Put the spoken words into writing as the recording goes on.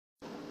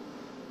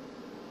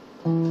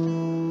I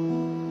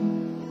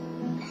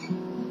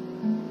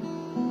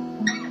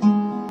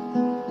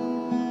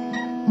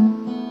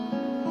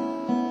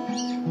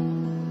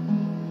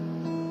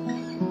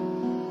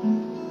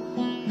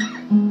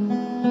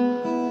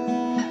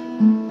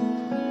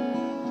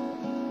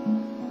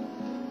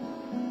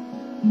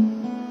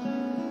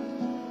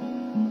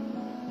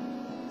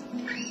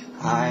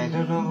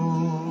don't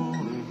know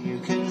if you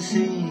can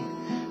see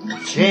the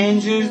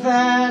changes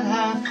that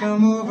have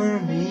come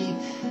over me,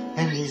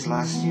 and these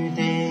last few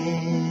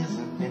days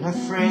I've been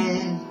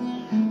afraid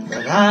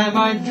that I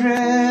might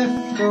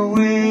drift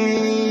away.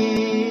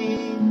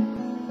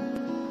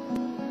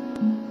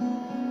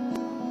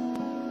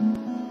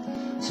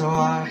 So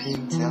I've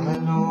been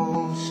telling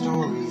old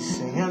stories,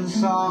 singing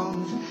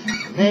songs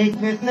that make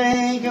me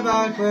think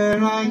about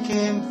where I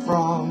came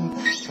from.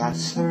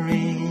 That's the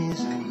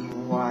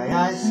reason why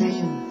I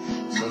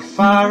seem so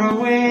far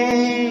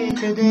away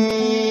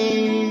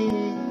today.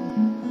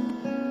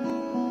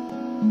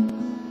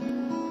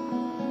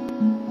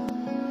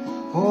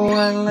 Oh,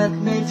 and let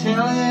me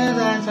tell you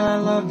that I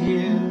love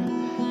you,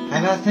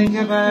 and I think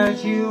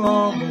about you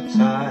all the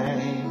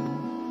time.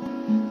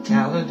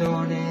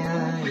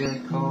 Caledonia, you're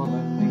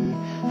calling me,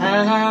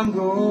 and I'm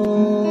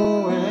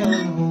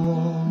going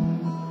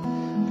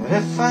home. But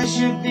if I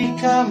should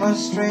become a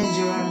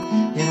stranger,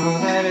 you know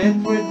that it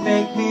would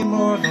make me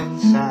more than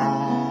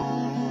sad.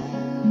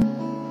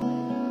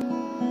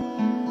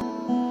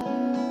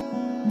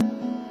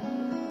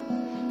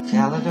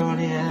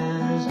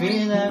 Caledonia's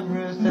been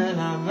everything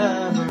I've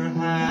ever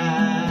had.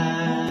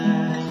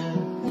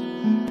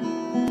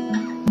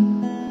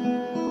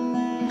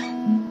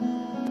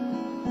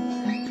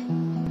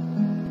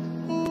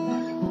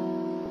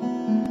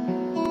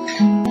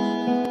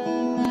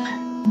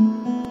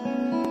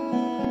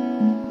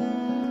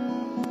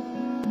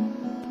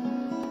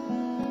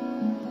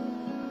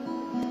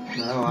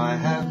 Now I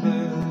have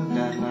moved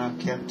and I've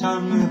kept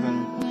on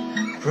moving,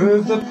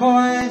 proved the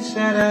points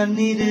that I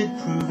needed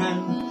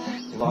proving,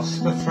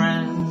 lost the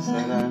friends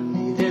that I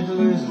needed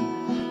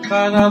losing,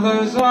 found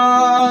others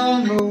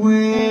on the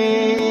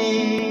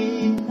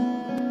way.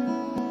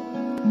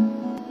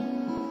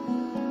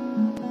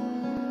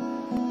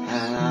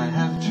 And I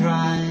have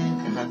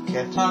tried and I've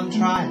kept on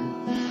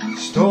trying,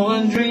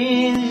 stolen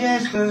dreams,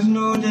 yes, there's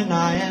no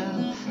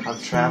denying.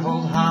 I've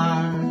traveled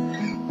hard,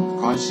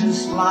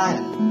 conscience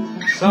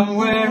flying,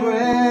 somewhere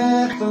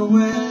with the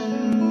wind.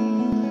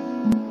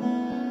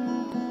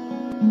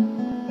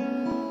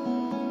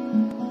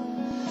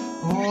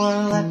 Oh,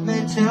 and let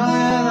me tell you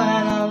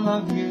that I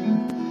love you,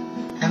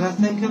 and I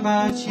think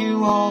about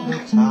you all the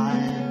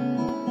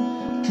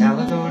time.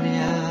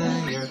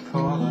 Caledonia, you're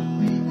calling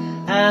me,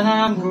 and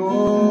I'm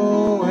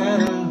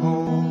going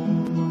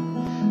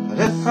home. But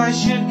if I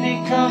should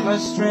become a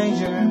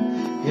stranger,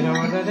 you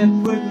know that it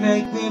would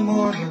make me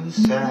more than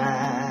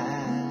sad.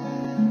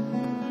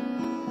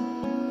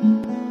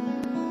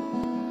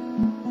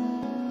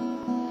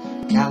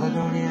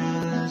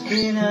 Caledonia's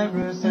been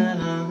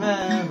everything I've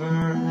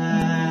ever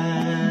had.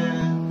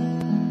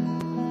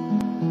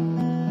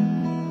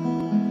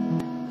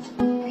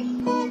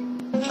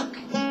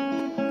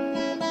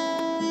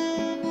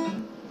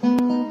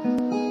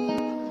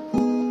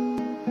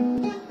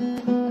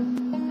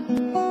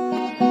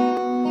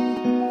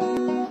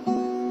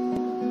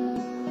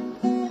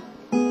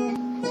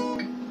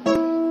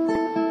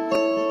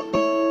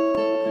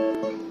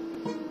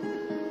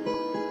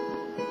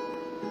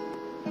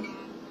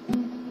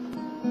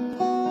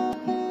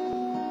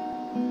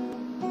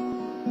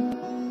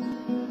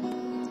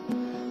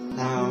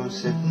 Now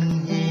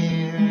sitting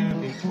here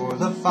before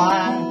the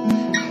fire,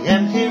 the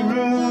empty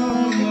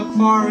room, the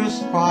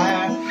forest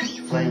fire,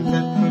 flame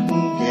that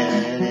couldn't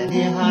get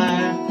any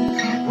higher,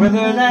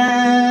 withered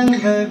and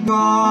they're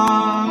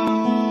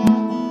gone.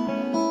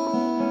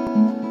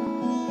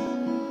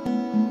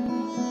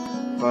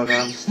 But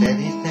I'm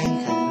steady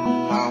thinking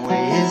my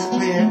way is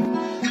clear,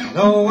 I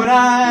know what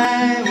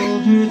I will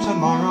do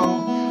tomorrow.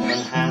 When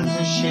hands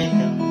are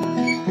shaken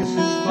and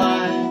kisses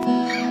fly,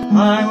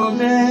 I will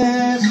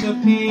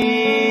disappear.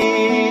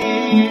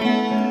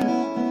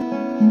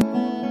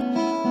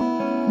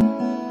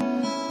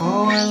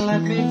 Oh, and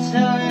let me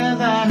tell you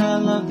that I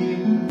love you,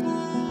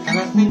 and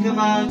I think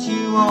about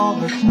you all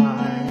the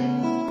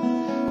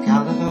time.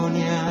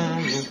 Caledonia,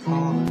 you're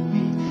calling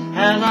me,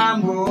 and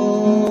I'm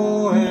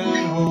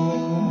going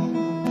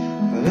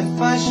home. But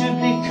if I should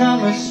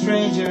become a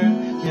stranger,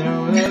 you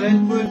know that it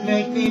would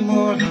make me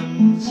more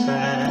than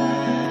sad.